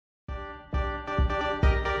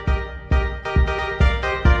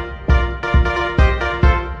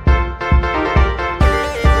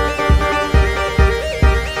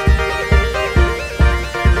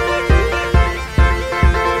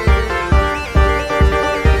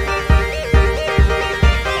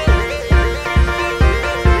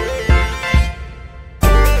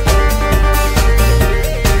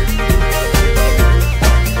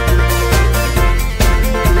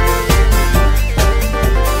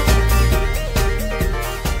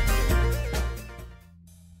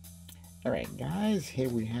guys, here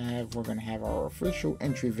we're going to have our official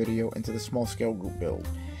entry video into the small scale group build,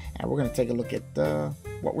 and we're going to take a look at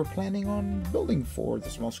what we're planning on building for the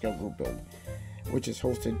small scale group build, which is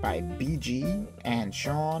hosted by BG and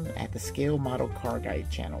Sean at the Scale Model Car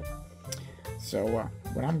Guide channel. So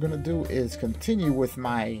what I'm going to do is continue with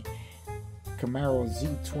my Camaro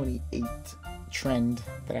Z28 trend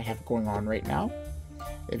that I have going on right now.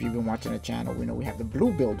 If you've been watching the channel, we know we have the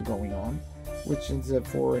blue build going on, which is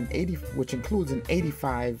which includes an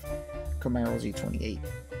 85 Camaro Z28.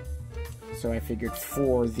 So I figured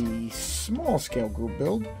for the small scale group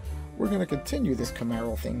build, we're going to continue this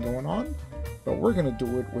Camaro thing going on, but we're going to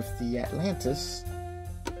do it with the Atlantis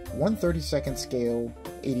 1/32 scale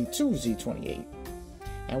 82 Z28.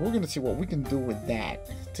 And we're going to see what we can do with that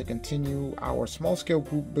to continue our small scale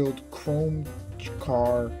group build chrome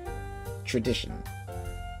car tradition.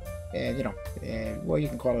 And well, you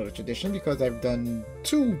can call it a tradition because I've done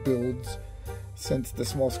 2 builds since the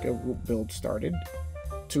small scale group build started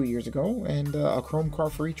 2 years ago, and a chrome car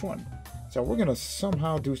for each one. So we're gonna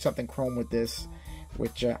somehow do something chrome with this,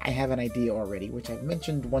 which I have an idea already, which I've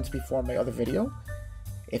mentioned once before in my other video.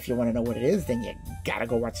 If you want to know what it is, then you gotta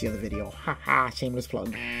go watch the other video. Haha, shameless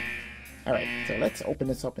plug. Alright, so let's open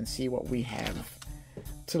this up and see what we have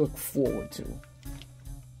to look forward to.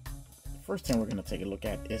 First thing we're going to take a look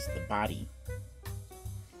at is the body.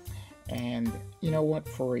 And you know what,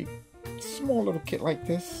 for a small little kit like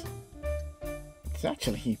this, it's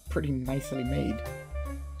actually pretty nicely made.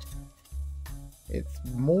 It's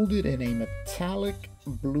molded in a metallic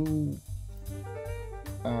blue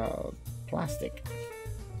plastic.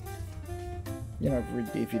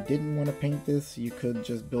 If you didn't want to paint this, you could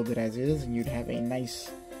just build it as is and you'd have a nice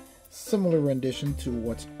similar rendition to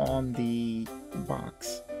what's on the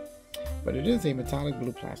box. But it is a metallic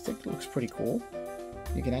blue plastic. It looks pretty cool.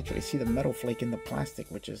 You can actually see the metal flake in the plastic,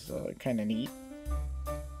 which is kind of neat.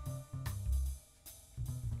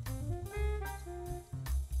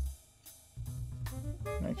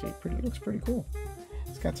 Actually, looks pretty cool.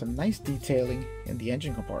 It's got some nice detailing in the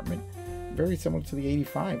engine compartment. Very similar to the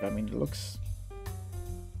 85. I mean, it looks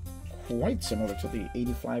quite similar to the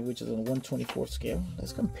 85, which is a 1/24 scale.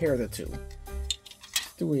 Let's compare the two.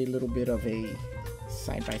 Let's do a little bit of a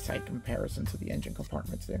side-by-side comparison to the engine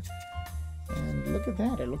compartments there. And look at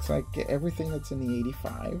that. It looks like everything that's in the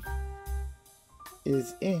 85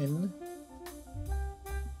 is in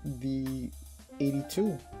the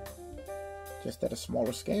 82, just at a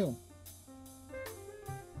smaller scale.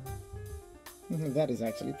 That is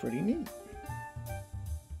actually pretty neat.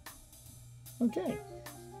 Okay.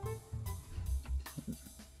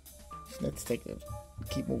 Let's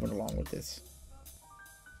keep moving along with this.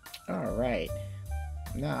 Alright.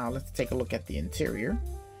 Now let's take a look at the interior,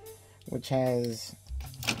 which has,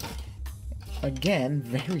 again,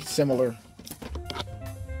 very similar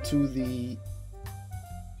to the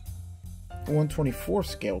 1/24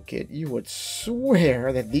 scale kit. You would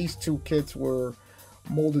swear that these two kits were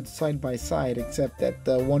molded side by side, except that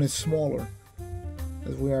one is smaller.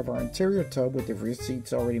 As we have our interior tub with the rear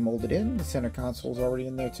seats already molded in, the center console is already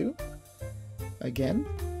in there too. Again,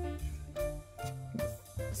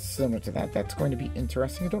 similar to that. That's going to be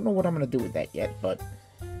interesting. I don't know what I'm going to do with that yet, but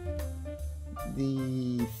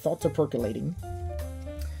the thoughts are percolating.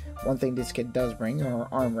 One thing this kit does bring are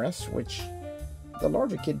armrests, which the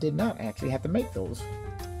larger kit did not actually have to make those.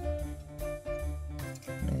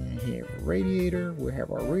 And here, radiator. We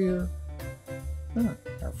have our rear,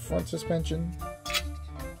 our front suspension,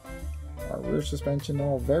 our rear suspension,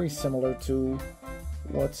 all very similar to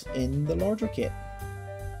what's in the larger kit.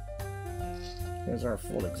 Here's our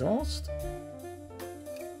full exhaust,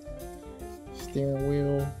 steering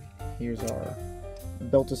wheel. Here's our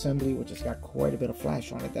belt assembly, which has got quite a bit of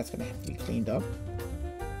flash on it. That's going to have to be cleaned up.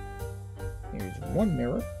 Here's one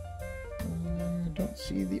mirror. I don't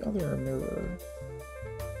see the other mirror.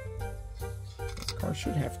 This car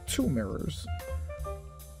should have 2 mirrors,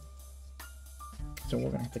 so we're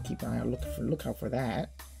going to have to keep an eye out, look out for that,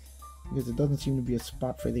 because it doesn't seem to be a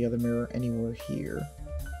spot for the other mirror anywhere here.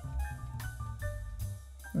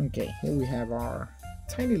 Okay, here we have our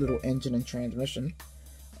tiny little engine and transmission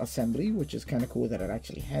assembly, which is kind of cool that it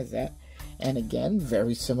actually has that. And again,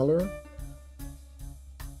 very similar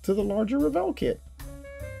to the larger Revell kit.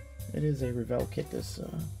 It is a Revell kit, this,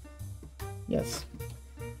 yes,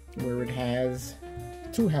 where it has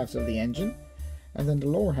 2 halves of the engine, and then the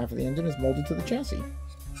lower half of the engine is molded to the chassis.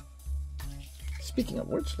 Speaking of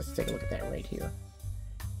which, let's take a look at that right here.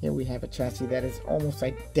 Here we have a chassis that is almost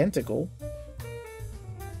identical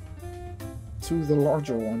to the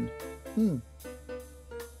larger one.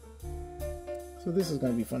 So this is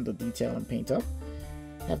going to be fun to detail and paint up.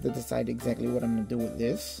 Have to decide exactly what I'm going to do with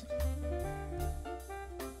this.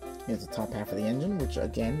 Here's the top half of the engine, which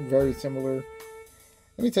again, very similar.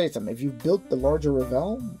 Let me tell you something, if you built the larger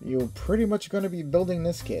Revell, you're pretty much going to be building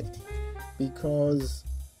this kit, because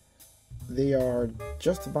they are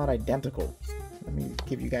just about identical. Let me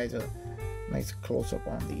give you guys a nice close-up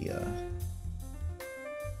on the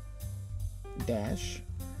dash.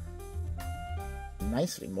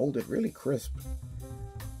 Nicely molded, really crisp.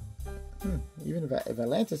 Even if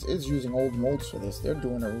Atlantis is using old molds for this, they're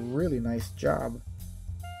doing a really nice job,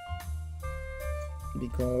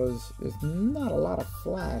 because there's not a lot of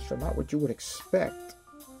flash, or not what you would expect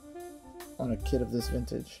on a kit of this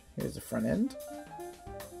vintage. Here's the front end,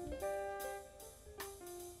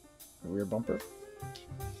 rear bumper.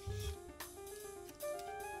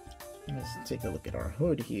 Let's take a look at our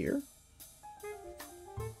hood here.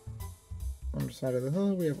 On the side of the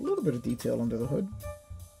hood, we have a little bit of detail under the hood.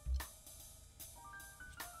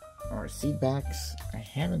 Our seat backs. I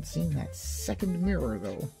haven't seen that second mirror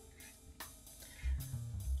though.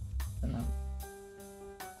 No,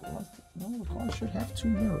 the car should have two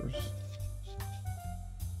mirrors.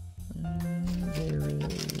 There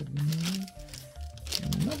is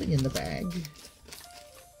nothing in the bag.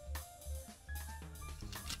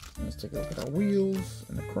 Let's take a look at our wheels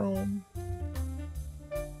and the chrome.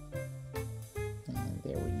 And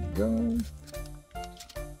there we go.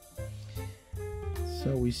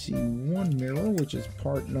 So we see one mirror, which is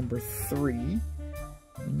part number 3.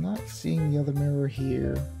 I'm not seeing the other mirror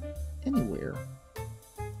here anywhere.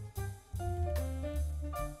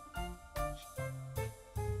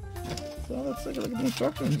 So let's take a look at the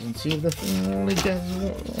instructions and see if this thing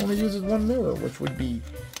only uses one mirror, which would be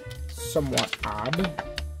somewhat odd.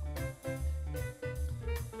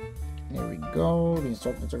 There we go. The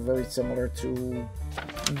instructions are very similar to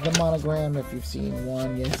the monogram. If you've seen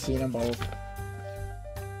one, you've seen them both.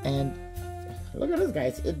 And look at this,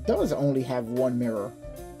 guys. It does only have one mirror.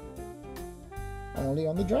 Only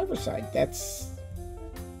on the driver's side. That's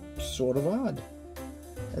sort of odd,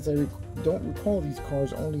 as I don't recall these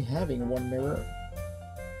cars only having one mirror.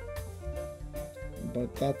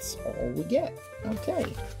 But that's all we get. Okay.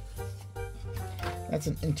 That's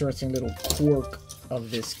an interesting little quirk of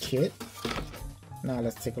this kit. Now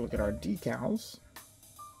let's take a look at our decals.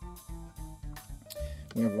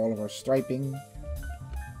 We have all of our striping.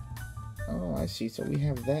 Oh, I see. So we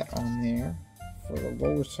have that on there for the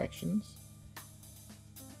lower sections.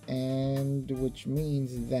 And which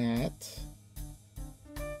means that...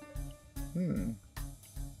 I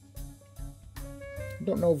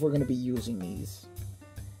don't know if we're going to be using these,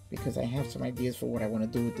 because I have some ideas for what I want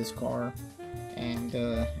to do with this car. And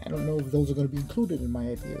I don't know if those are going to be included in my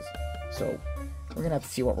ideas. So we're going to have to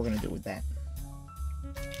see what we're going to do with that.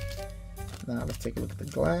 Now let's take a look at the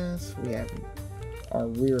glass. We have our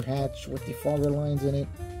rear hatch with the fogger lines in it.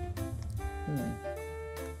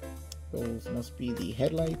 Those must be the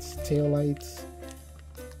headlights, tail lights,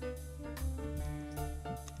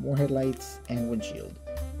 more headlights, and windshield.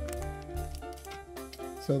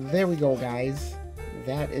 So there we go, guys.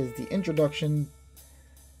 That is the introduction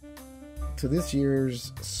to this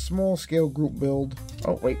year's small scale group build.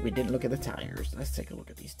 Oh wait, we didn't look at the tires. Let's take a look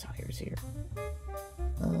at these tires here.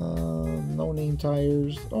 No name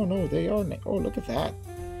tires. Oh no, they are. Oh, look at that.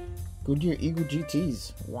 Goodyear Eagle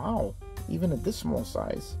GTs. Wow, even at this small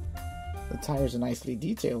size, the tires are nicely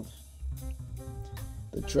detailed.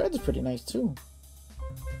 The tread's pretty nice too.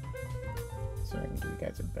 So I can give you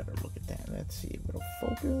guys a better look at that. Let's see if it'll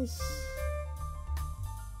focus.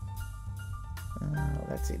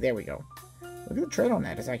 Let's see. There we go. Look at the tread on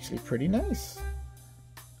that. It's actually pretty nice.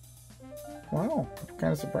 Wow, I'm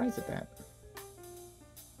kind of surprised at that.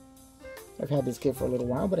 I've had this kit for a little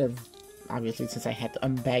while, but I've obviously, since I had to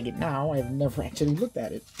unbag it now, I've never actually looked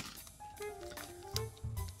at it.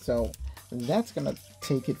 So that's gonna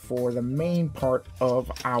take it for the main part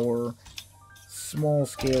of our small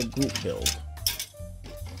scale group build.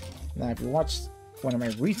 Now, if you watched one of my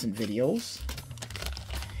recent videos,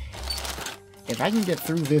 if I can get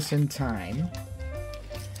through this in time,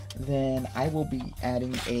 then I will be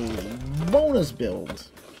adding a bonus build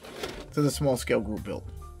to the small scale group build.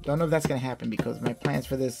 Don't know if that's going to happen, because my plans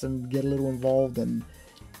for this get a little involved and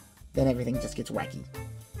then everything just gets wacky.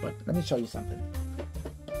 But let me show you something.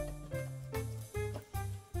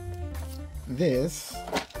 This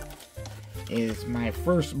is my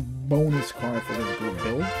first bonus car for this group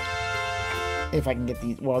build. If I can get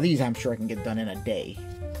these, well, these I'm sure I can get done in a day.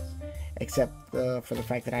 Except for the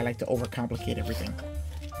fact that I like to overcomplicate everything.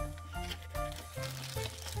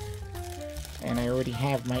 And I already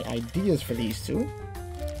have my ideas for these two.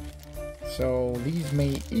 So these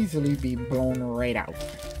may easily be blown right out.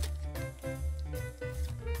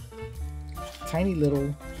 Tiny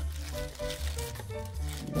little,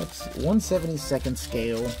 that's 1/72nd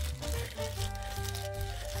scale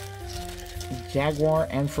Jaguar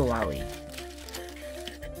and Ferrari.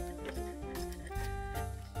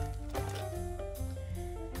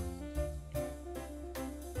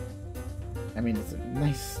 I mean, it's a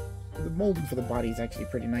nice, the molding for the body is actually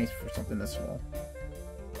pretty nice for something this small.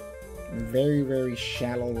 Very, very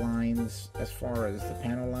shallow lines as far as the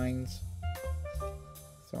panel lines.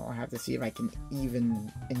 So I'll have to see if I can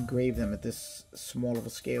even engrave them at this small of a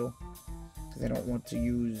scale, because I don't want to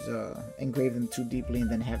use engrave them too deeply and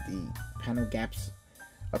then have the panel gaps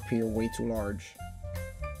appear way too large.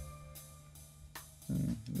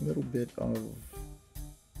 A little bit of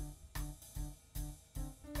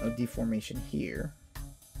a deformation here.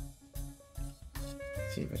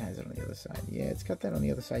 Let's see if it has it on the other side. Yeah, it's got that on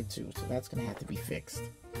the other side too, so that's gonna have to be fixed.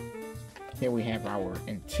 Here we have our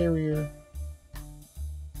interior.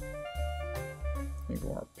 Here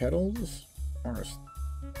go our pedals.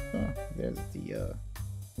 There's the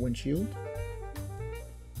windshield.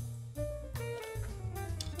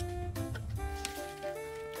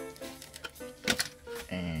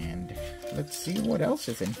 And let's see what else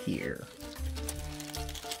is in here.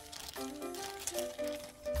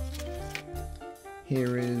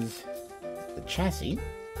 Here is the chassis.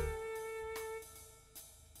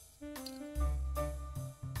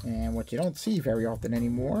 And what you don't see very often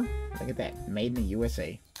anymore, look at that, made in the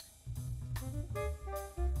USA.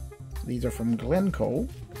 These are from Glencoe.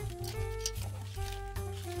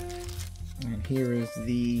 And here is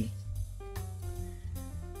the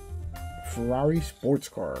Ferrari sports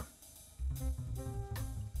car.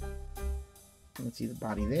 You can see the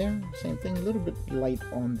body there. Same thing, a little bit light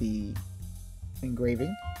on the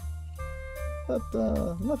engraving, but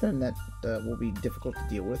nothing that will be difficult to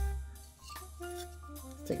deal with. Let's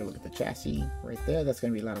take a look at the chassis right there. That's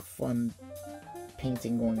going to be a lot of fun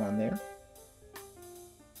painting going on there.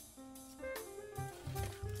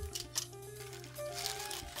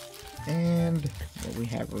 And what we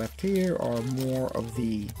have left here are more of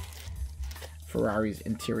the Ferrari's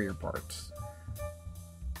interior parts.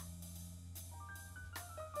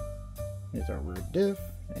 Here's our rear diff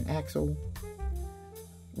and axle,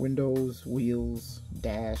 windows, wheels,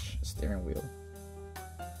 dash, steering wheel.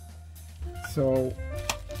 So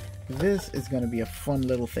this is going to be a fun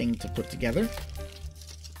little thing to put together.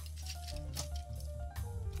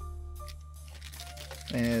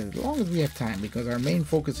 As long as we have time, because our main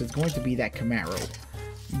focus is going to be that Camaro.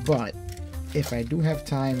 But if I do have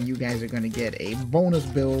time, you guys are going to get a bonus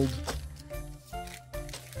build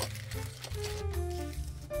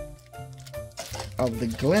of the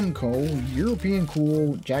Glencoe European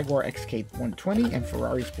Cool Jaguar XK120 and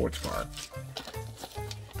Ferrari sports car.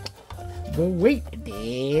 But wait,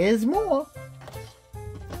 there's more.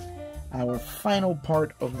 Our final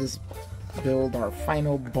part of this build, our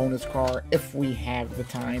final bonus car, if we have the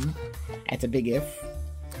time. That's a big if.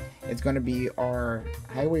 It's going to be our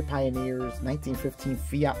Highway Pioneers 1915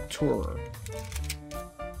 Fiat Tourer.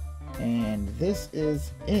 And this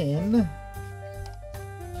is in...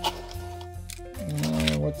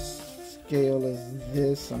 what scale is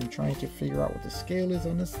this? I'm trying to figure out what the scale is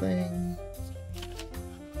on this thing.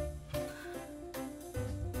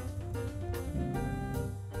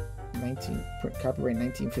 Copyright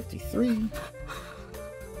 1953.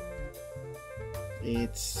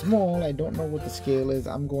 It's small. I don't know what the scale is.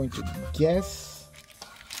 I'm going to guess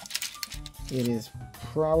it is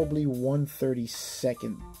probably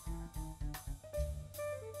 1/32,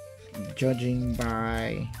 judging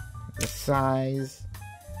by the size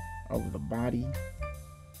of the body.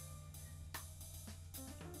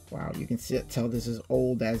 Wow, you can tell this is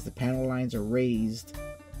old as the panel lines are raised,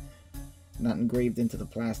 not engraved into the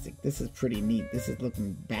plastic. This is pretty neat. This is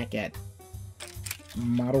looking back at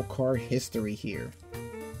model car history here.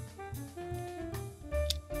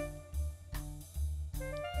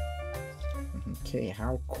 Okay,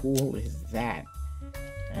 how cool is that?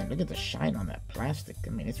 And look at the shine on that plastic. I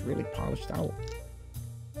mean, it's really polished out.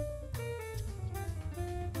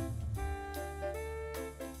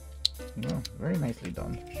 Oh, very nicely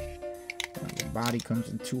done. The body comes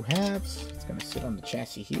in 2 halves. It's going to sit on the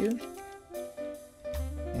chassis here.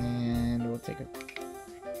 And we'll take a...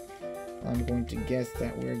 I'm going to guess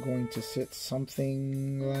that we're going to sit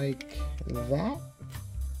something like that.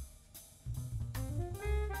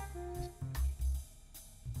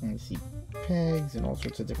 And see pegs and all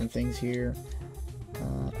sorts of different things here.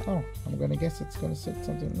 Oh, I'm going to guess it's going to sit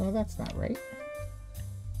something... No, that's not right.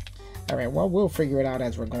 Alright, well, we'll figure it out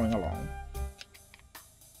as we're going along.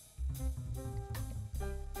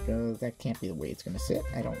 because that can't be the way it's going to sit,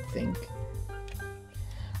 I don't think.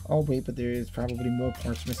 Oh wait, but there is probably more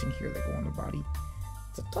parts missing here that go on the body.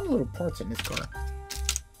 It's a ton of little parts in this car.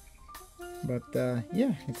 But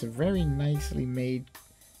yeah, it's a very nicely made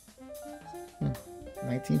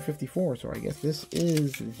 1954, so I guess this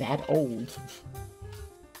is that old.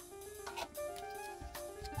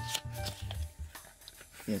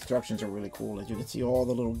 The instructions are really cool. As you can see, all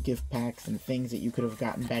the little gift packs and things that you could have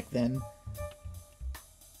gotten back then.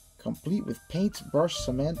 Complete with paints, brush,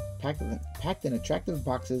 cement, packed in attractive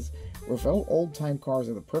boxes. Revell old-time cars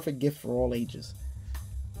are the perfect gift for all ages.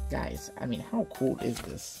 Guys, I mean, how cool is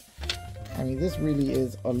this? I mean, this really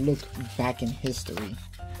is a look back in history.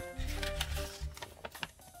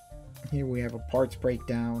 Here we have a parts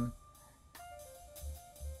breakdown.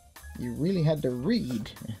 You really had to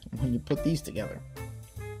read when you put these together.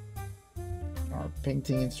 Our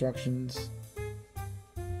painting instructions.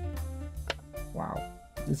 Wow,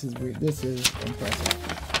 this is impressive.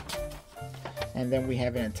 And then we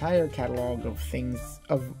have an entire catalog of things,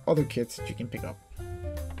 of other kits that you can pick up.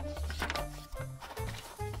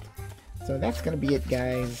 So that's gonna be it,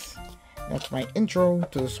 guys. That's my intro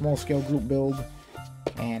to the small scale group build,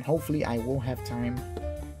 and hopefully I will have time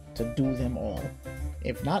to do them all.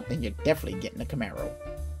 If not, then you're definitely getting a Camaro.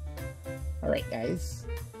 Alright guys,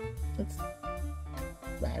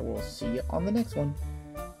 I will see you on the next one,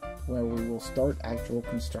 where we will start actual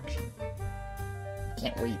construction.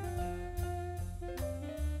 Can't wait.